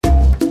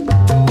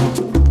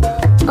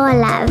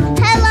Hola.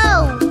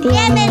 Hello.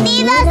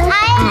 Bienvenidos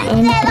a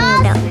Entre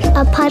Dos.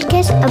 A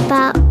podcast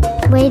about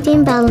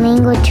raising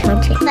bilingual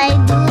children. I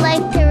do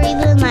like to read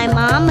with my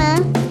mama.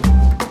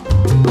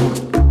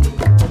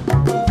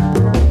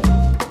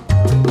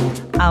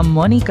 I'm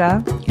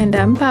Monica. And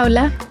I'm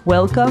Paula.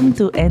 Welcome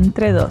to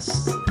Entre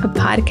Dos, A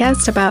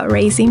podcast about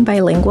raising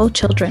bilingual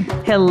children.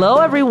 Hello,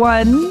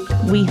 everyone.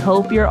 We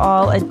hope you're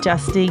all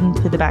adjusting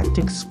to the back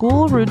to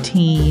school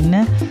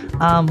routine.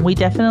 We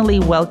definitely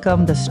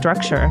welcome the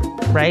structure,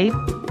 right?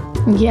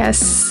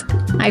 Yes,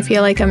 I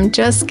feel like I'm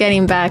just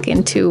getting back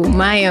into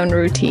my own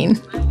routine.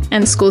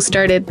 And school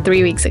started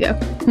 3 weeks ago.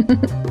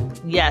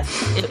 Yes,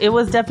 it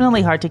was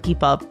definitely hard to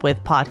keep up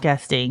with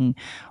podcasting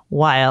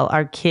while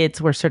our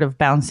kids were sort of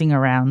bouncing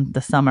around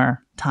the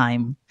summer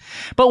time.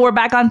 But we're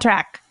back on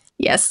track.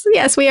 Yes,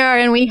 we are.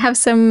 And we have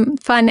some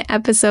fun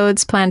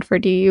episodes planned for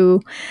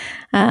you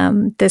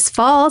this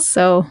fall.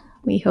 So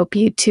we hope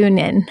you tune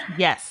in.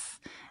 Yes.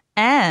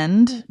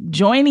 And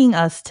joining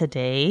us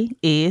today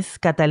is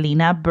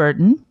Catalina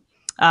Burton.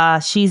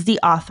 She's the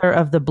author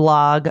of the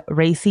blog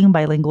Raising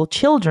Bilingual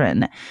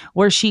Children,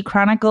 where she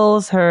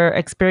chronicles her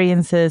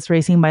experiences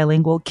raising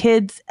bilingual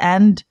kids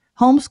and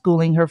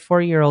homeschooling her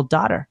 4-year-old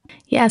daughter.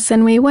 Yes,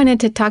 and we wanted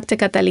to talk to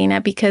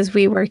Catalina because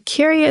we were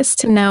curious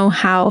to know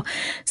how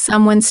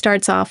someone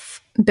starts off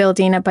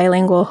building a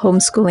bilingual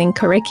homeschooling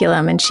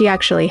curriculum, and she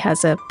actually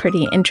has a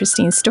pretty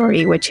interesting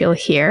story, which you'll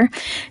hear.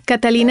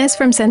 Catalina is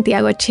from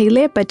Santiago,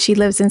 Chile, but she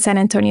lives in San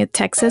Antonio,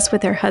 Texas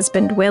with her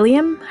husband,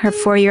 William, her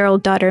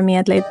 4-year-old daughter,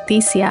 Mia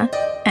Leticia,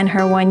 and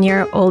her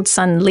 1-year-old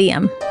son,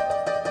 Liam.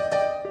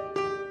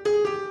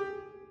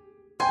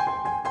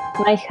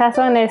 My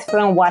husband is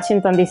from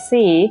Washington,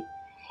 D.C.,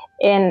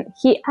 and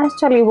he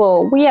actually,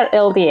 we are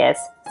LDS,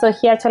 so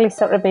he actually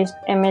served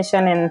a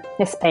mission in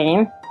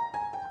Spain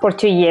for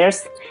 2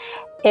 years.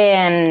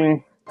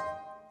 And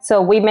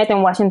so we met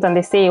in Washington,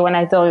 D.C. when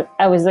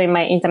I was doing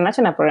my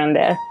international program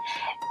there.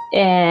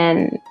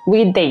 And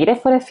we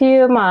dated for a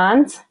few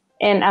months,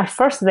 and our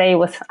first day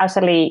was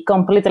actually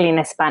completely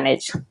in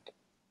Spanish.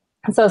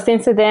 So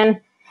since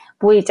then,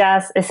 we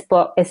just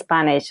spoke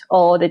Spanish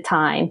all the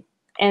time.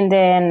 And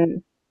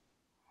then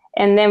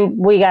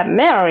we got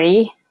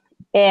married,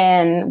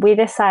 and we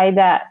decided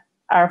that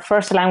our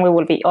first language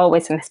will be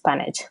always in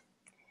Spanish.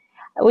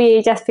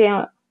 We just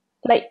feel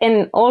like,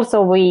 and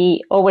also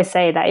we always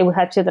say that if we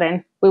had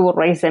children, we would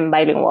raise them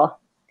bilingual.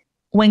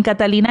 When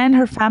Catalina and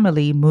her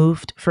family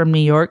moved from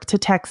New York to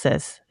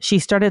Texas, she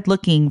started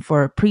looking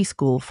for a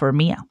preschool for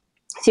Mia.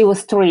 She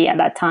was 3 at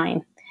that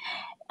time.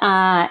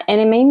 And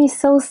it made me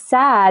so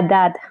sad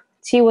that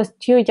she was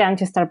too young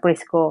to start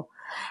preschool.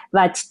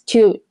 But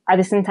at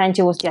the same time,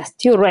 she was just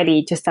too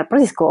ready to start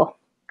preschool.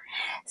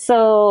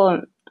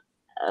 So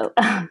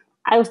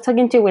I was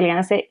talking to William.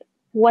 I said,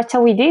 what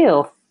shall we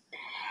do?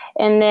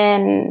 And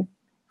then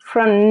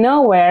from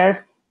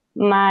nowhere,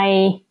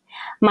 my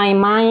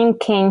mind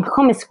came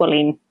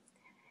homeschooling.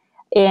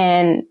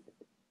 And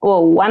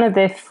one of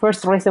the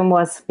first reasons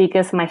was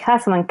because my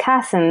husband's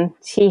cousin,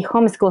 she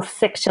homeschooled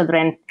 6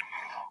 children.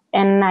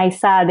 And I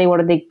saw they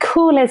were the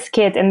coolest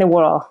kids in the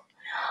world.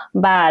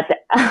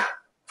 But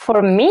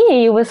for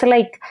me, it was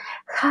like,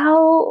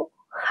 how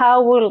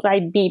will I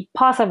be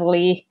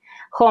possibly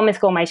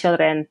homeschool my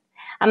children?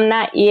 I'm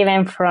not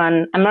even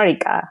from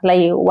America.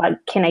 Like, what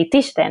can I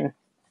teach them?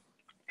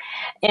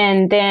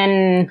 And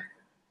then,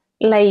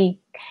 like,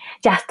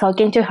 just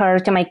talking to her,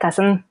 to my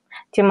cousin,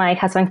 to my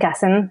husband's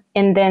cousin,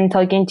 and then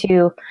talking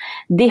to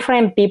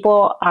different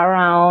people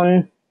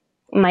around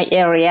my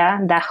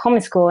area that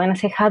homeschool. And I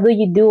said, how do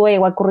you do it?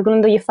 What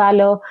curriculum do you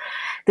follow?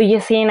 Do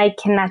you think I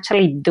can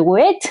actually do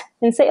it?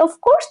 And say, of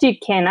course you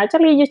can.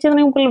 Actually, your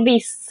children will be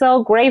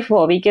so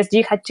grateful because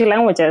you had 2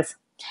 languages.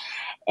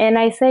 And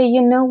I say,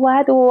 you know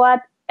what?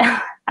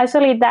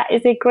 Actually, that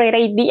is a great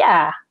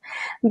idea,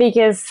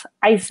 because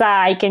I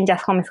saw I can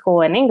just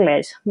homeschool in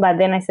English. But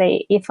then I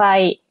say, if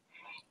I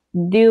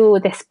do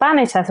the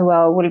Spanish as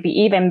well, it will be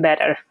even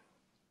better.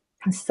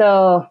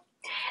 So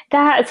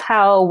that's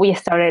how we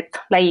started,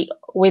 like,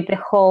 with the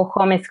whole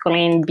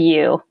homeschooling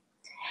view.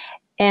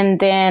 And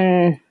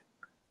then,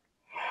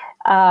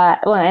 I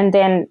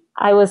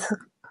was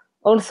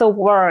also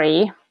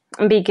worried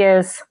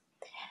because,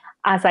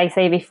 as I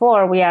say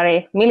before, we are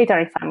a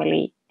military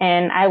family,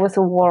 and I was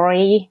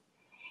worried.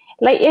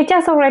 Like, it's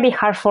just already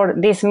hard for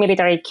this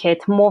military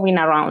kid moving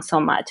around so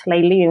much,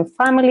 like leaving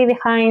family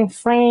behind,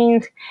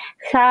 friends,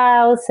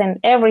 house, and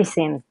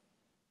everything.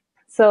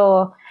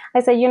 So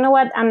I said, you know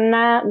what? I'm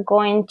not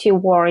going to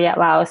worry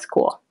about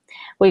school.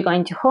 We're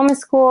going to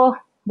homeschool.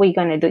 We're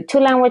going to do 2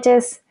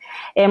 languages,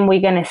 and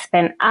we're going to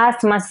spend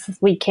as much as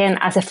we can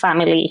as a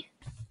family.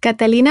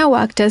 Catalina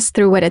walked us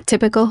through what a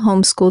typical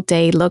homeschool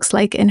day looks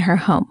like in her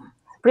home.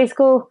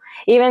 Preschool,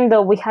 even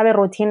though we have a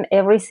routine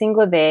every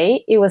single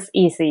day, it was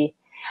easy.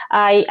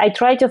 I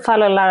tried to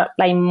follow a lot,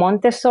 like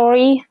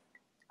Montessori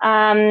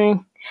kind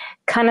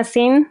of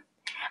thing,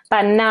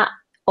 but not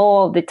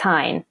all the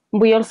time.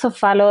 We also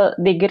follow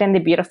The Good and the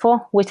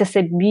Beautiful, which is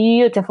a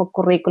beautiful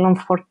curriculum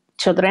for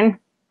children.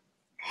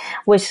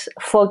 which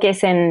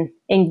focus in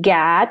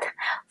God,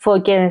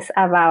 focus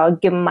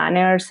about good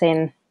manners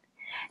and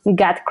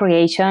God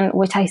creation,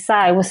 which I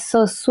saw it was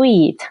so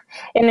sweet.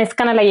 And it's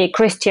kind of like a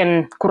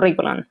Christian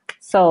curriculum.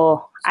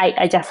 So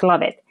I just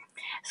love it.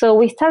 So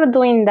we started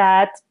doing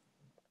that,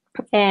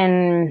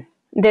 and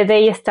the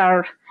day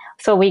start.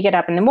 So we get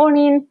up in the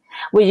morning.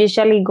 We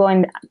usually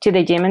go to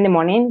the gym in the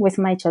morning with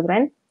my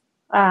children.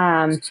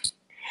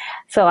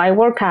 So I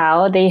work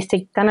out. They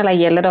stay kind of like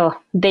a little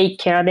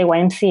daycare at the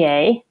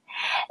YMCA.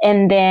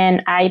 And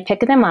then I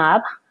pick them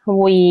up.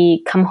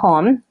 We come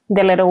home.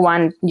 The little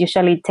one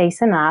usually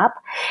takes a nap.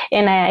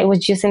 And I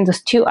was using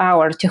those 2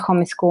 hours to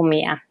homeschool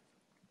Mia.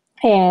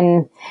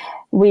 And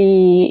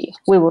we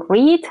would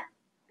read.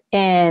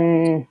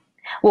 And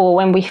well,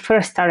 when we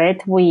first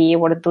started, we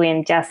were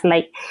doing just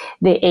like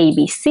the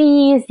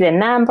ABCs, the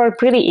number,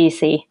 pretty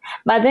easy.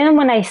 But then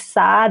when I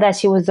saw that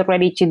she was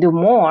ready to do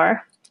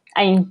more,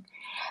 I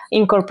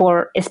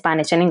incorporate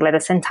Spanish and English at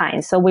the same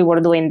time. So we were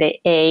doing the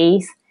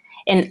A's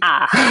and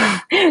A.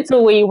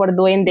 So we were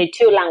doing the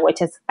two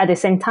languages at the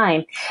same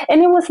time.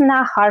 And it was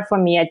not hard for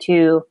me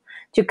to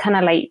kind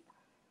of like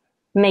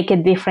make a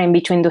difference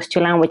between those two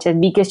languages,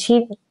 because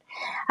she,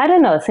 I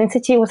don't know, since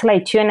she was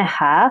like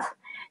 2.5,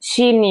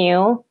 she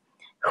knew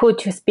who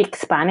to speak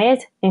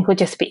Spanish and who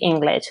to speak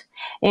English,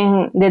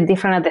 and the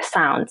different of the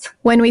sounds.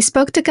 When we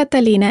spoke to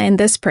Catalina in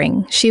the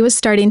spring, she was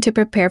starting to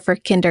prepare for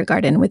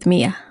kindergarten with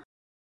Mia.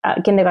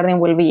 Kindergarten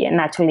will be an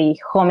actually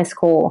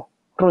homeschool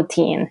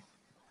routine,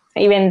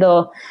 even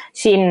though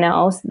she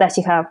knows that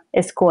she have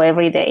a school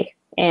every day.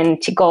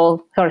 And she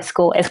calls her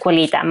school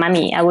Escuelita.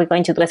 Mami, are we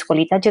going to do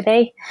Escuelita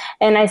today?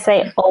 And I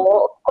say,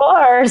 oh, of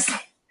course.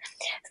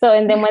 So,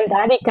 and then when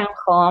Daddy comes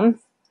home,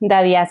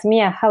 Daddy asked me,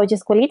 how was your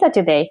Escuelita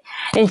today?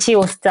 And she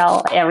will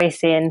tell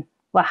everything,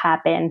 what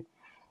happened.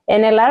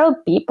 And a lot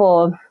of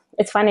people,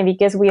 it's funny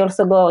because we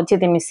also go to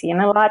the museum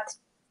a lot,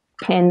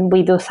 and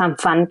we do some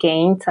fun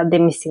games at the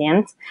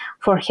museums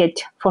for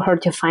her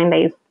to find,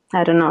 like,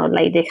 I don't know,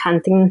 like the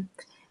hunting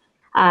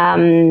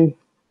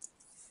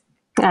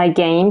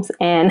games.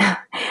 And a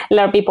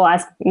lot of people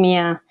ask me,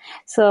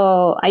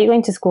 so are you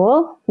going to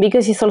school?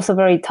 Because she's also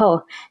very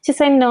tall. She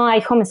said, no,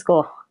 I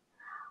homeschool.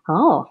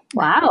 Oh,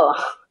 wow.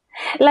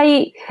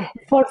 Like,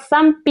 for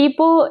some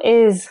people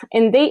it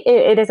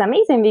is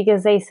amazing,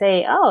 because they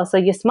say, oh, so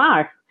you're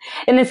smart.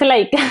 And it's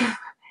like,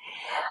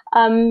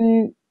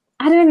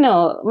 I don't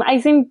know. I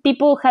think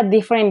people have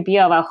different view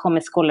about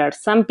homeschoolers.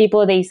 Some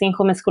people, they think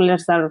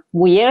homeschoolers are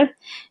weird,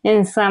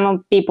 and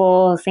some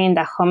people think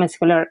that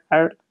homeschoolers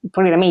are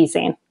pretty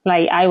amazing.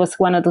 Like, I was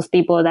one of those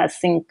people that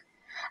think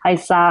I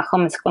saw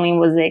homeschooling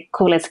was the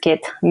coolest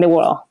kid in the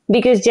world,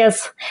 because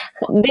just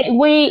the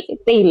way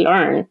they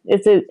learn,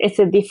 it's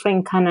a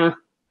different kind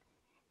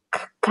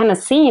of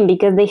scene,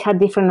 because they had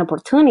different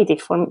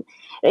opportunities for,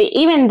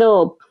 even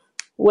though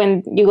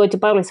when you go to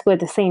public school,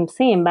 it's the same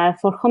thing, but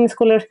for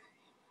homeschoolers,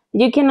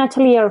 you can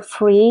actually are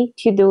free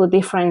to do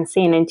different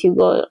things and to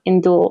go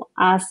and do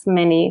as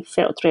many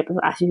field trips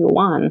as you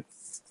want.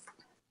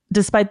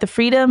 Despite the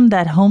freedom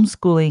that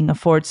homeschooling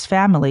affords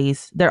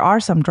families, there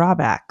are some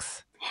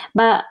drawbacks.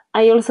 But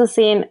I also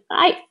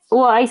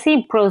I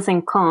see pros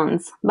and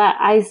cons, but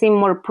I see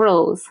more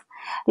pros.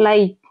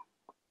 Like,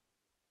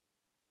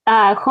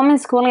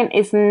 homeschooling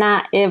is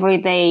not every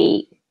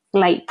day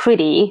like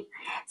pretty.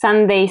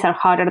 Some days are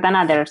harder than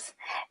others.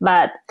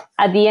 But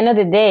at the end of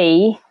the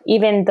day,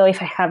 even though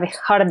if I have a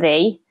hard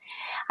day,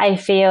 I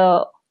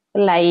feel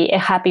like a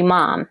happy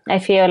mom. I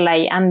feel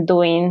like I'm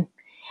doing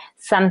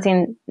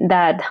something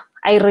that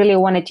I really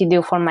wanted to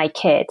do for my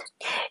kid.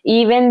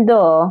 Even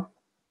though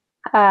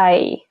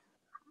I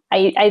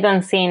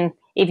don't think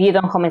if you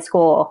don't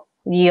homeschool,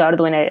 you are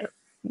doing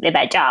a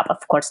bad job.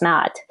 Of course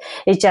not.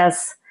 It's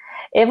just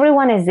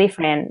everyone is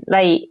different.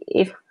 Like,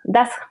 if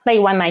that's like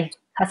what my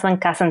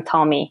cousin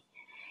told me.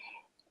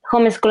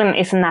 Homeschooling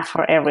is not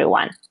for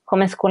everyone.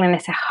 Homeschooling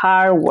is a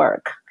hard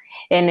work,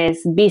 and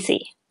it's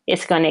busy.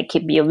 It's gonna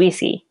keep you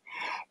busy,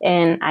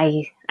 and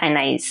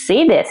I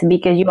see this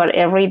because you are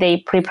every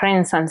day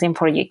preparing something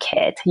for your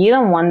kid. You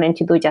don't want them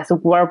to do just a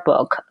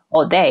workbook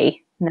all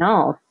day.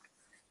 No.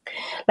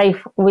 Like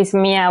with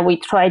Mia, we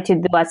try to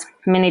do as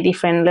many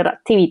different little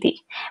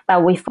activities,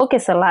 but we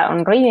focus a lot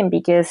on reading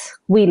because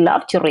we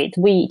love to read.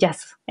 We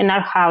just, in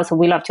our house,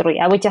 we love to read.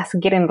 I was just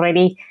getting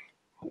ready,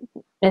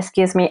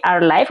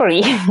 our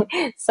library.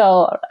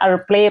 So our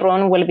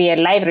playroom will be a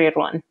library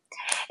room.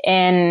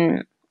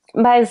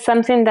 But it's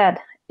something that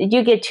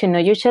you get to know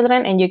your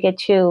children, and you get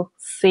to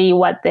see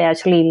what they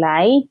actually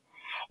like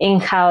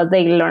and how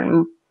they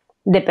learn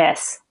the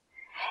best.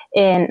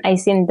 And I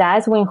think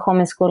that's when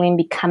homeschooling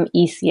becomes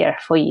easier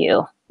for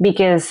you,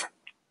 because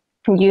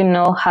you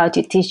know how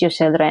to teach your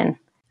children.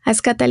 As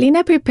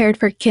Catalina prepared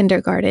for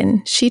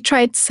kindergarten, she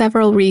tried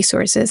several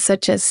resources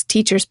such as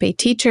Teachers Pay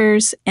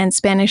Teachers and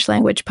Spanish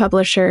language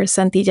publisher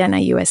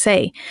Santillana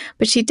USA,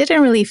 but she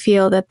didn't really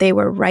feel that they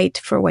were right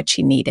for what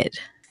she needed.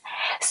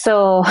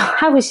 So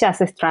I was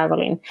just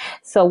struggling.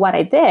 So what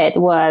I did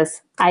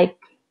was I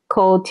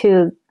called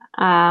to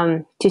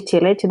to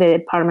Chile, to the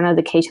Department of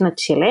Education of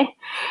Chile.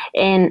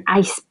 And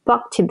I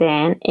spoke to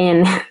them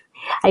and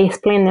I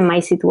explained them my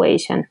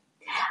situation.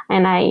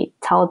 And I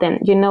told them,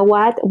 you know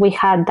what? We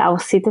had our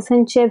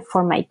citizenship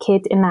for my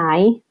kid and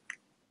I.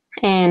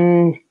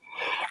 And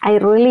I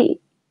really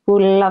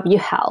would love your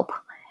help.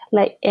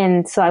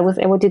 And so I was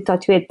able to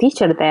talk to a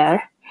teacher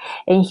there.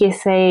 And he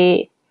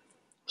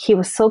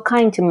was so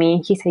kind to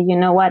me. He said, you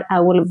know what? I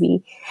will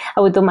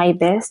do my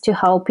best to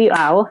help you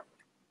out.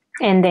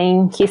 And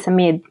then he sent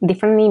me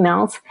different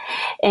emails,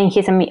 and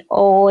he sent me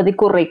all the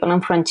curriculum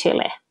from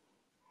Chile,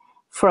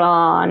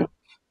 from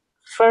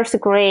first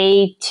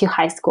grade to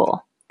high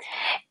school.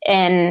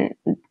 And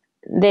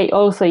they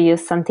also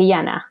use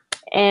Santillana.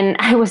 And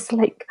I was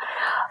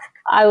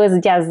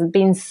just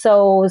being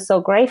so,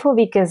 so grateful,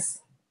 because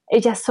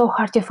it's just so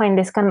hard to find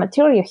this kind of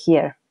material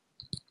here.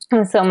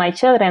 And so my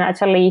children,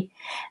 actually,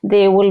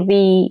 they will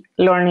be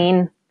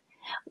learning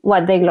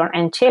what they learn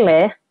in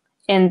Chile,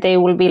 and they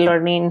will be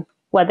learning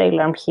what they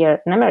learn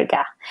here in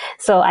America.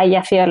 So I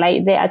just feel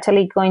like they're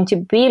actually going to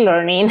be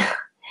learning.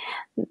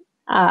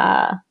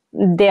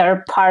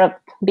 They're part of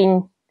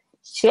being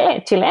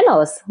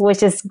Chilenos,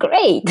 which is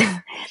great.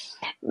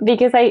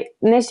 Because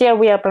next year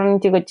we are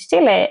planning to go to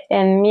Chile,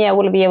 and Mia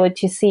will be able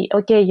to see,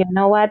 okay, you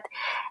know what?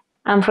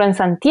 I'm from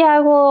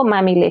Santiago,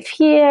 mommy live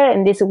here,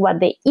 and this is what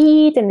they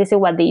eat, and this is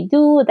what they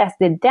do. That's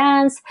the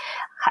dance.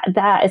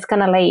 That is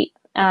kind of like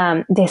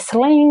the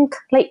slang,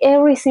 like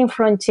everything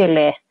from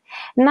Chile.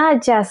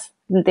 Not just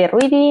the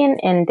reading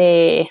and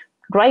the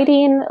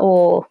writing,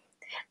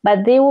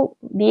 but they will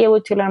be able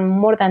to learn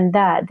more than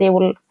that. They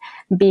will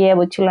be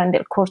able to learn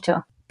their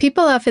culture.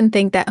 People often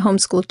think that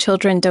homeschool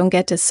children don't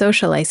get to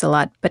socialize a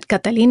lot, but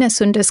Catalina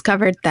soon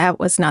discovered that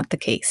was not the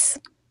case.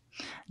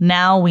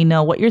 Now we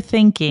know what you're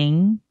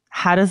thinking.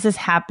 How does this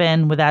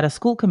happen without a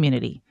school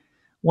community?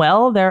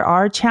 Well, there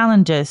are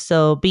challenges,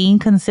 so being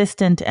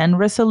consistent and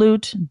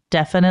resolute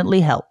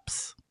definitely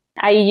helps.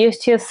 I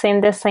used to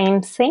sing the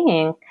same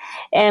thing.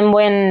 And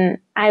when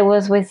I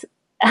was with,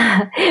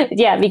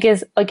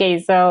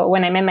 so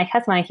when I met my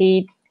husband,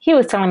 he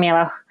was telling me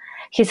about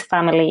his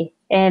family.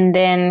 And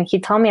then he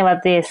told me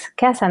about this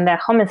cousin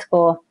that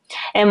homeschool.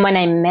 And when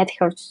I met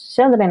her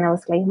children, I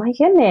was like, my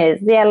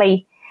goodness,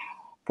 they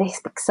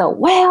speak so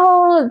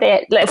well.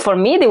 For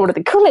me, they were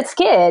the coolest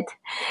kid.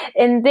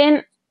 And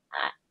then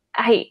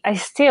I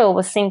still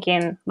was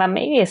thinking, but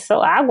maybe it's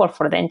so awkward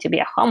for them to be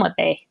a homo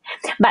day.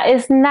 But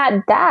it's not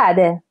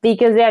that,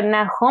 because they're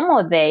not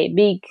homo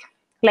day.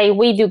 Like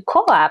we do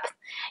co-op.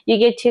 You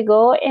get to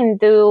go and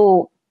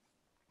do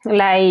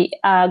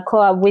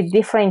co-op with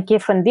different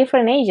kids from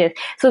different ages.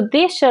 So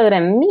this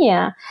children,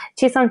 Mia,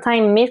 she's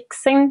sometimes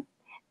mixing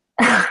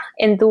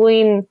and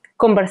doing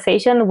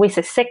conversation with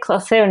a 6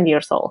 or 7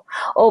 years old,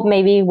 or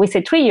maybe with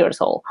a 3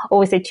 years old, or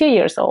with a 2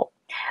 years old.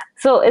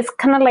 So it's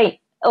kind of like,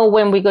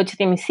 when we go to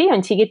the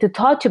museum, she get to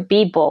talk to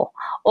people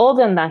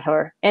older than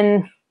her.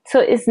 And so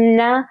it's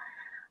not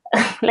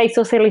like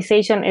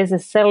socialization is a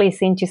silly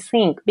thing to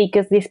think,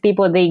 because these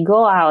people, they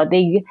go out,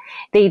 they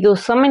do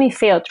so many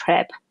field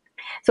trips.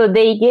 So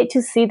they get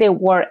to see the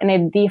world in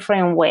a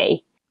different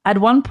way. At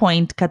one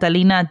point,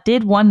 Catalina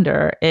did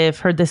wonder if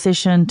her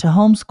decision to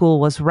homeschool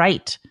was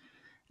right.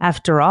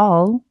 After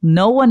all,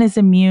 no one is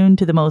immune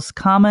to the most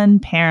common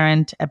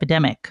parent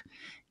epidemic,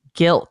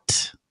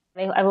 guilt.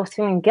 I was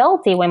feeling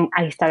guilty when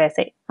I started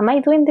saying, am I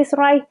doing this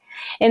right?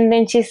 And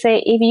then she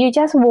said, if you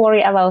just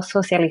worry about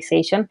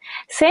socialization,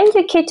 send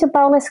your kid to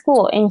public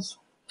school, and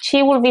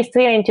she will be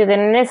steering to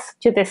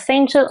the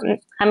same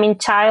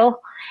child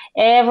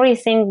every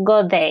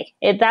single day.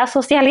 That's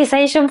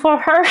socialization for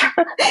her.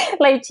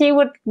 Like she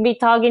would be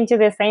talking to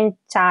the same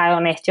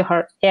child next to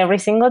her every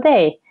single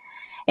day,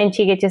 and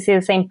she gets to see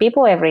the same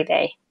people every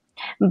day.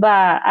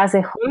 But as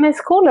a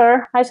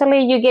homeschooler,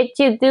 actually, you get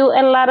to do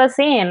a lot of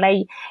things.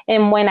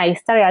 And when I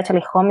started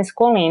actually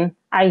homeschooling,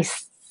 I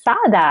saw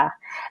that.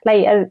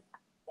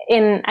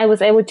 And I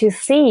was able to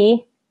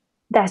see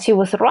that she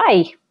was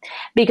right,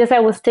 because I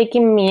was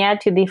taking Mia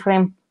to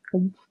different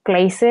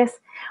places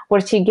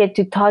where she get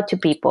to talk to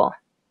people,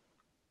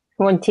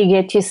 when she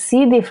get to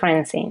see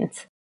different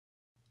things.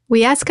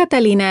 We asked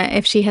Catalina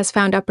if she has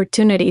found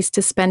opportunities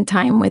to spend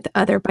time with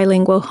other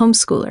bilingual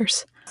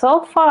homeschoolers.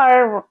 So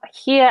far,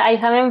 here, I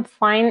haven't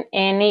found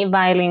any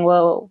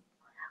bilingual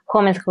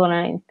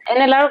homeschooling.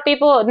 And a lot of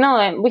people,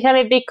 no, we have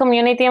a big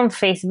community on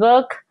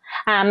Facebook.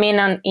 On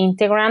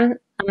Instagram.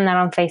 I'm not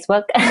on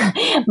Facebook.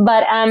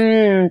 But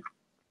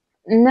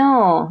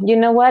no, you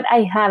know what?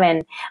 I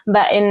haven't.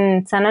 But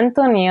in San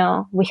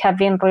Antonio, we have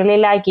been really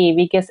lucky,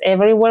 because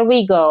everywhere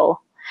we go,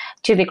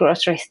 to the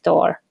grocery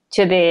store,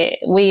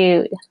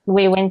 we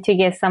went to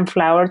get some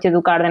flowers to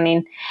do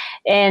gardening,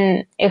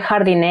 and El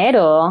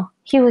Jardinero,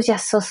 he was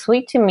just so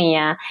sweet to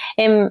Mia,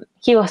 and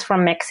he was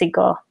from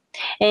Mexico,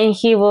 and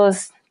he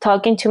was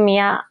talking to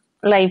Mia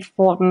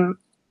for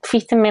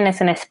 15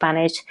 minutes in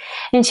Spanish,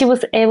 and she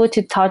was able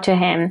to talk to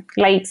him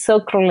so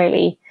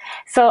clearly.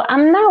 So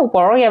I'm not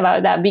worried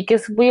about that,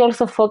 because we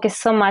also focus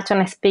so much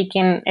on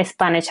speaking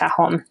Spanish at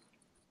home,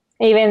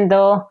 even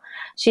though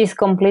she's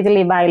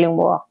completely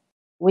bilingual.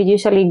 We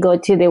usually go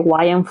to the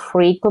Hawaiian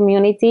Free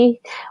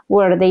community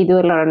where they do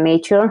a lot of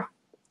nature,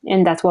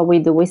 and that's what we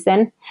do with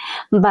them.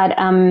 But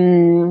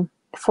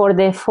for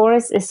the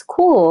forest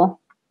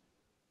school,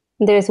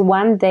 there's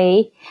one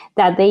day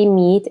that they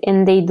meet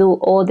and they do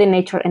all the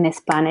nature in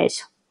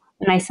Spanish.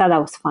 And I thought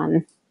that was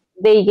fun.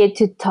 They get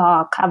to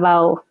talk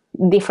about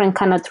different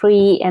kind of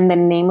tree and the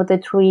name of the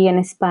tree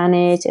in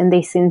Spanish, and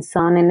they sing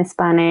song in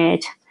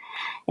Spanish.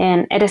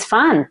 And it is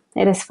fun.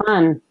 It is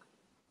fun.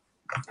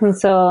 And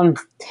so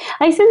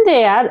I think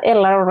there are a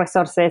lot of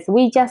resources.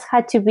 We just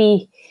had to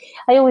be,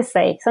 I always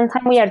say,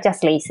 sometimes we are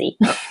just lazy.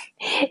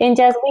 And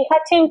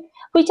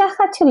we just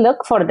had to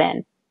look for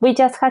them. We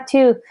just had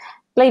to,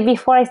 like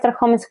before I started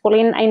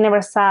homeschooling, I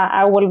never saw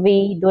I will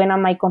be doing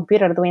on my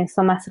computer, doing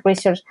so much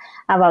research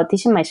about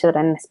teaching my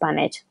children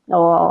Spanish,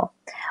 or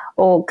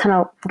kind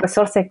of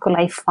resources could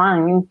I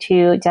find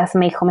to just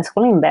make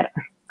homeschooling better.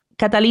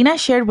 Catalina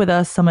shared with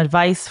us some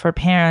advice for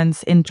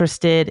parents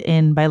interested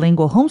in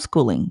bilingual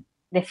homeschooling.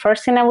 The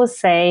first thing I would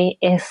say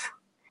is,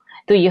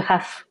 do you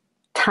have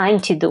time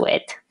to do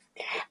it?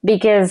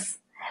 Because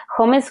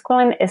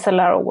homeschooling is a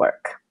lot of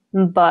work.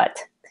 But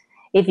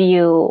if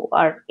you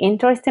are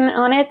interested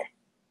in it,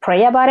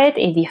 pray about it.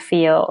 If you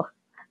feel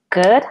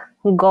good,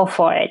 go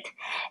for it.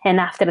 And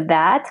after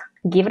that,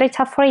 give it a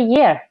try for a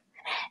year.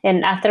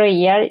 And after a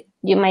year,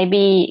 you might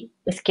be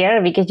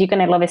scared because you're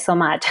going to love it so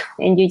much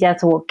and you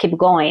just will keep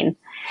going.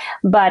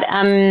 But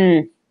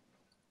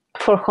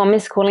for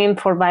homeschooling,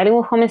 for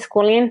bilingual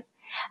homeschooling,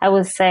 I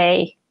would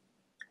say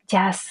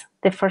just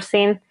the first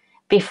thing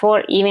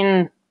before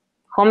even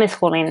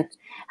homeschooling.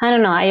 I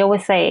don't know. I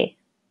always say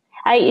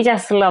I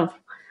just love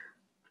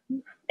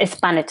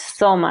Spanish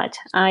so much.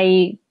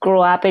 I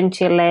grew up in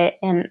Chile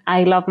and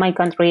I love my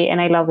country and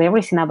I love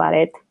everything about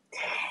it.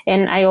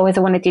 And I always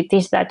wanted to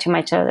teach that to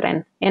my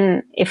children.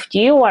 And if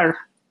you are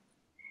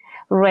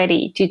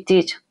ready to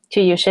teach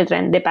to your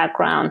children the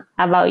background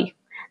about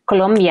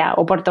Colombia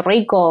or Puerto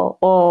Rico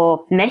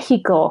or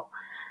Mexico,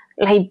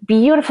 like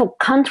beautiful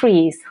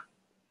countries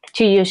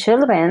to your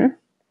children,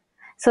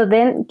 so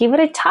then give it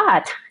a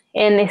shot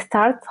and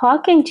start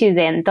talking to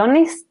them.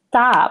 Don't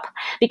stop,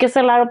 because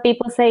a lot of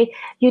people say,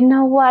 you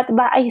know what,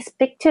 but I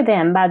speak to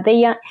them, but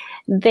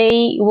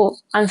they will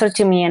answer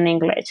to me in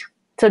English.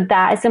 So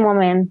that is the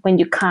moment when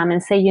you come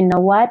and say, you know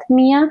what,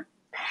 Mia,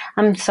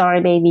 I'm sorry,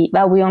 baby,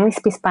 but we only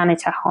speak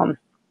Spanish at home.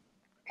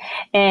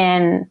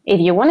 And if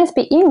you want to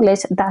speak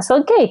English, that's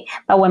okay.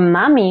 But when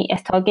mommy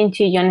is talking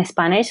to you in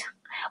Spanish,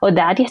 or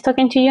daddy is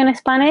talking to you in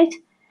Spanish,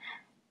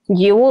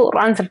 you will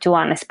answer to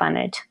one in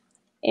Spanish.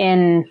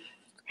 And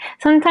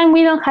sometimes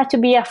we don't have to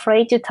be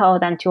afraid to tell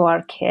them to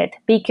our kid,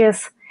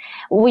 because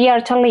we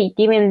are totally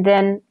giving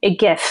them a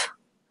gift,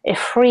 a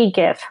free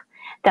gift,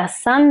 that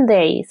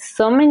someday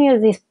so many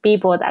of these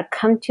people that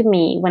come to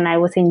me when I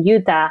was in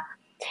Utah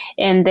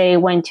and they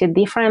went to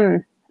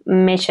different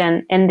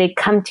mission and they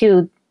come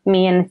to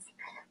me and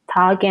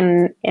talk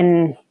in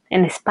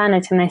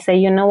Spanish, and I say,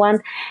 you know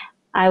what,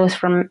 I was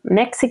from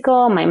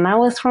Mexico, my mom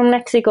was from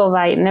Mexico, but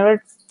I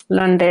never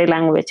learned their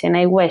language and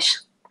I wish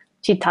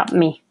she taught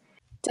me.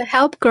 To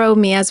help grow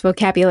Mia's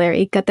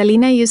vocabulary,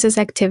 Catalina uses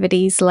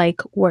activities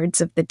like Words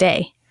of the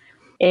Day.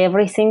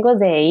 Every single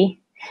day,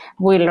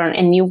 we learn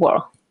a new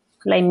word.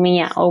 Like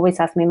Mia always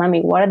asks me,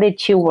 Mommy, what are the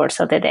 2 words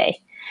of the day?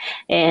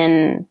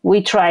 And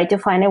we try to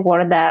find a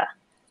word that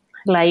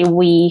like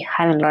we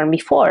haven't learned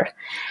before.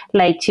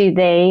 Like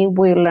today,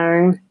 we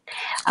learned,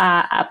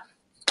 what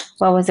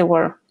was the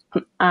word?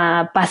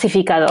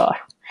 Pacificador.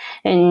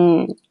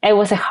 And it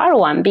was a hard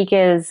one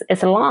because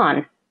it's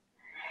long.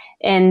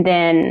 And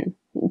then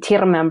she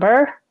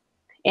remembered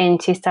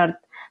and she started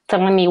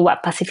telling me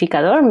what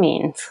pacificador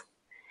means.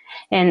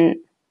 And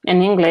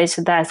in English,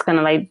 that's kind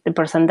of like the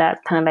person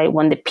that kind of like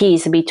won the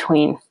peace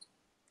between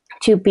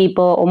 2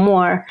 people or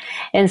more.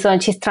 And so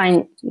she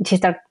started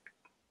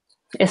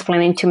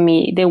explaining to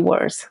me the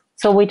words.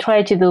 So we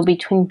try to do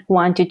between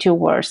 1 to 2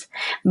 words,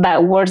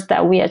 but words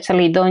that we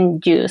actually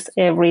don't use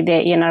every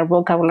day in our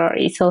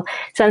vocabulary. So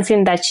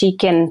something that she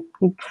can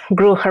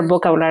grow her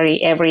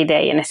vocabulary every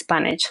day in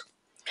Spanish.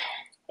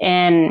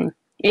 And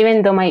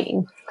even though my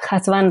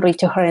husband read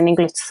to her in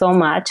English so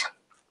much,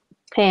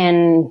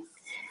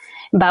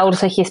 but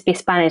also he speaks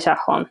Spanish at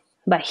home,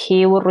 but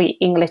he will read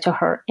English to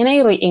her, and I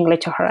read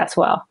English to her as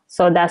well.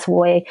 So that's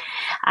why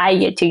I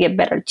get to get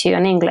better too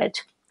in English.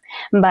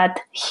 But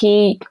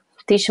he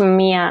teach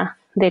me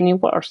the new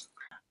words.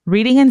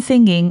 Reading and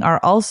singing are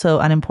also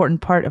an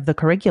important part of the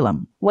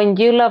curriculum. When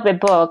you love a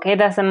book, it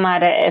doesn't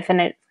matter if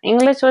in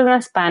English or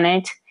in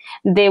Spanish,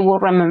 they will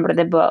remember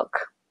the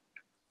book.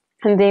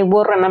 And they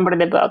will remember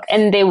the book,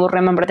 and they will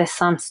remember the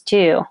songs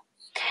too.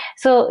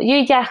 So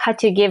you just have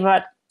to give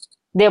up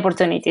the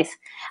opportunities.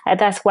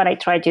 That's what I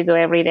try to do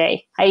every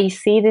day. I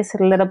see these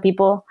little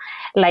people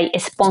like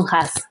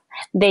esponjas.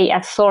 They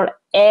absorb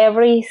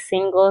every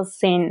single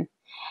thing.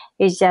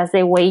 It's just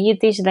the way you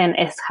teach them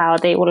is how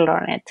they will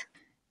learn it.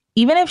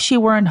 Even if she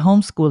weren't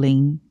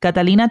homeschooling,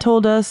 Catalina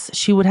told us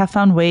she would have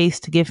found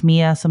ways to give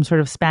Mia some sort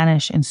of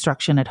Spanish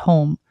instruction at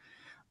home.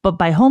 But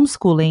by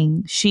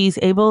homeschooling, she's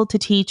able to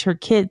teach her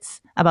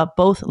kids about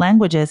both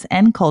languages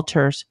and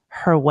cultures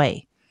her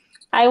way.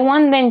 I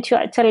want them to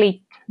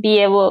actually be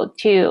able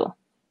to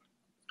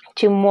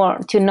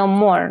know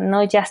more,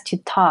 not just to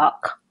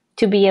talk,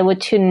 to be able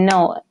to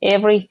know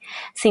every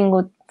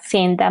single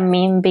thing that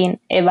means being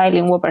a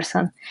bilingual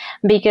person,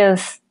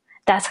 because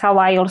that's how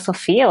I also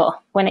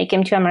feel. When I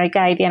came to America,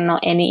 I didn't know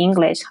any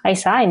English. I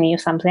saw I knew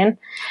something,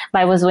 but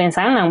I was doing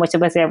sign language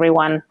with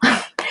everyone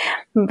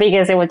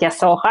because it was just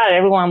so hard.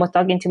 Everyone was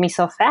talking to me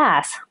so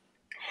fast.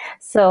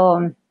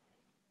 So,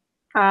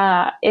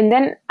 and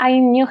then I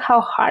knew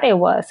how hard it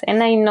was,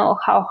 and I know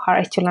how hard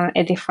it is to learn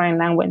a different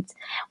language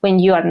when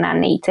you are not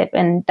native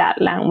in that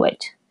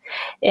language.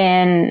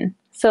 And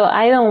so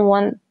I don't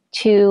want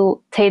to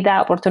take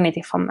that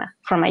opportunity from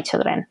my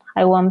children.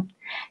 I want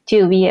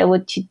to be able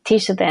to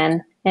teach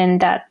them, and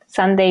that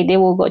someday they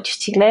will go to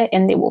Chile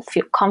and they will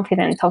feel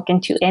confident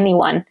talking to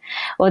anyone,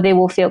 or they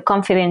will feel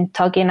confident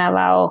talking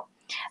about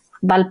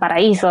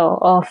Valparaiso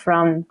or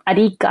from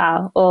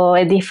Arica or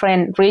a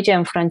different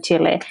region from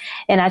Chile,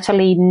 and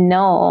actually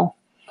know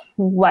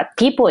what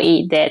people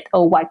eat there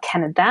or what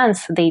kind of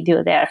dance they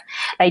do there.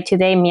 Like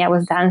today, Mia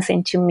was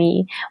dancing to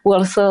me. We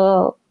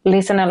also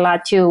listen a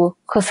lot to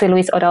Jose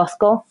Luis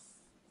Orozco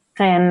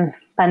and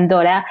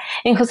Pandora.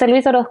 And Jose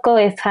Luis Orozco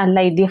has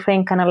like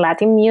different kind of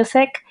Latin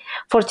music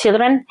for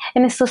children,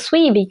 and it's so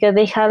sweet because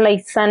they have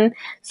like some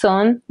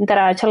songs that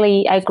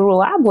actually I grew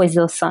up with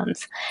those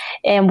songs,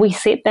 and we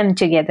sit them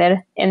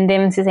together, and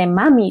then she say,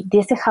 "Mommy,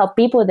 this is how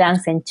people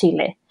dance in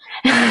Chile."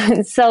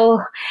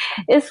 So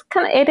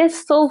it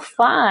is so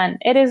fun.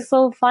 It is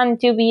so fun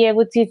to be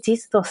able to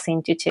teach those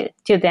things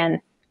to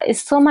them.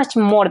 It's so much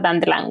more than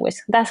the language.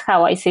 That's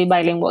how I see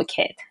bilingual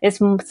kid. It's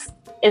more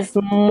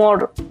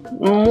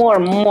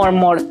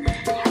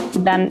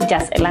than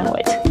just a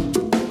language.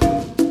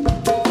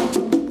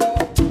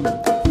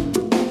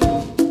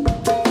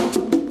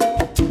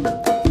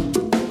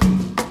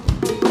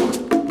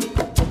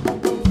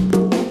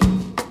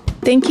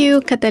 Thank you,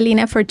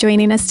 Catalina, for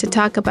joining us to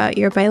talk about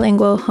your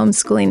bilingual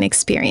homeschooling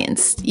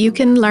experience. You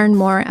can learn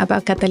more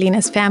about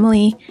Catalina's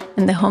family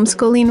and the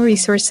homeschooling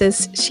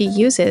resources she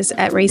uses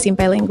at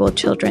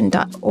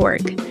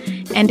raisingbilingualchildren.org.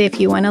 And if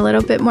you want a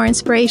little bit more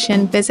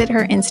inspiration, visit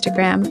her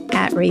Instagram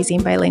at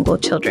Raising Bilingual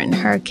Children.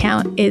 Her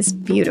account is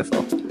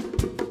beautiful.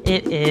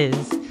 It is.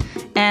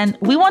 And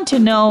we want to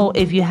know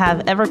if you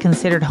have ever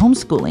considered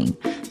homeschooling.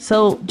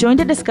 So join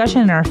the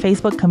discussion in our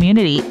Facebook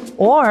community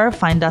or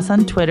find us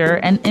on Twitter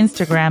and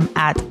Instagram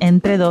at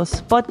Entre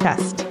Dos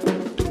Podcast.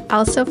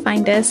 Also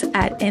find us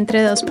at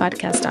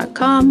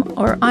entredospodcast.com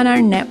or on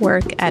our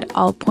network at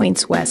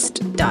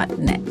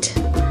allpointswest.net.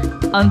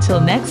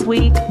 Until next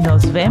week,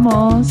 nos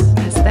vemos.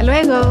 Hasta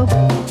luego.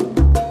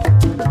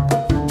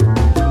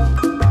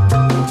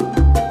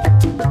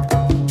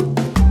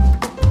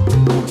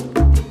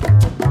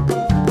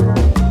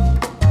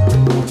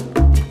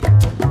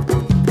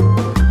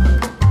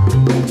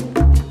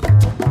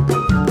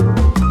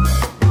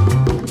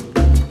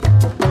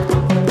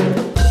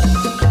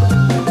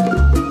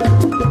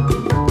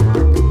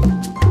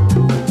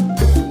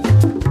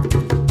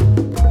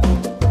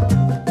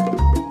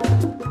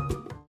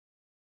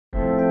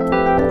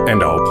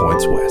 And All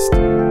Points West.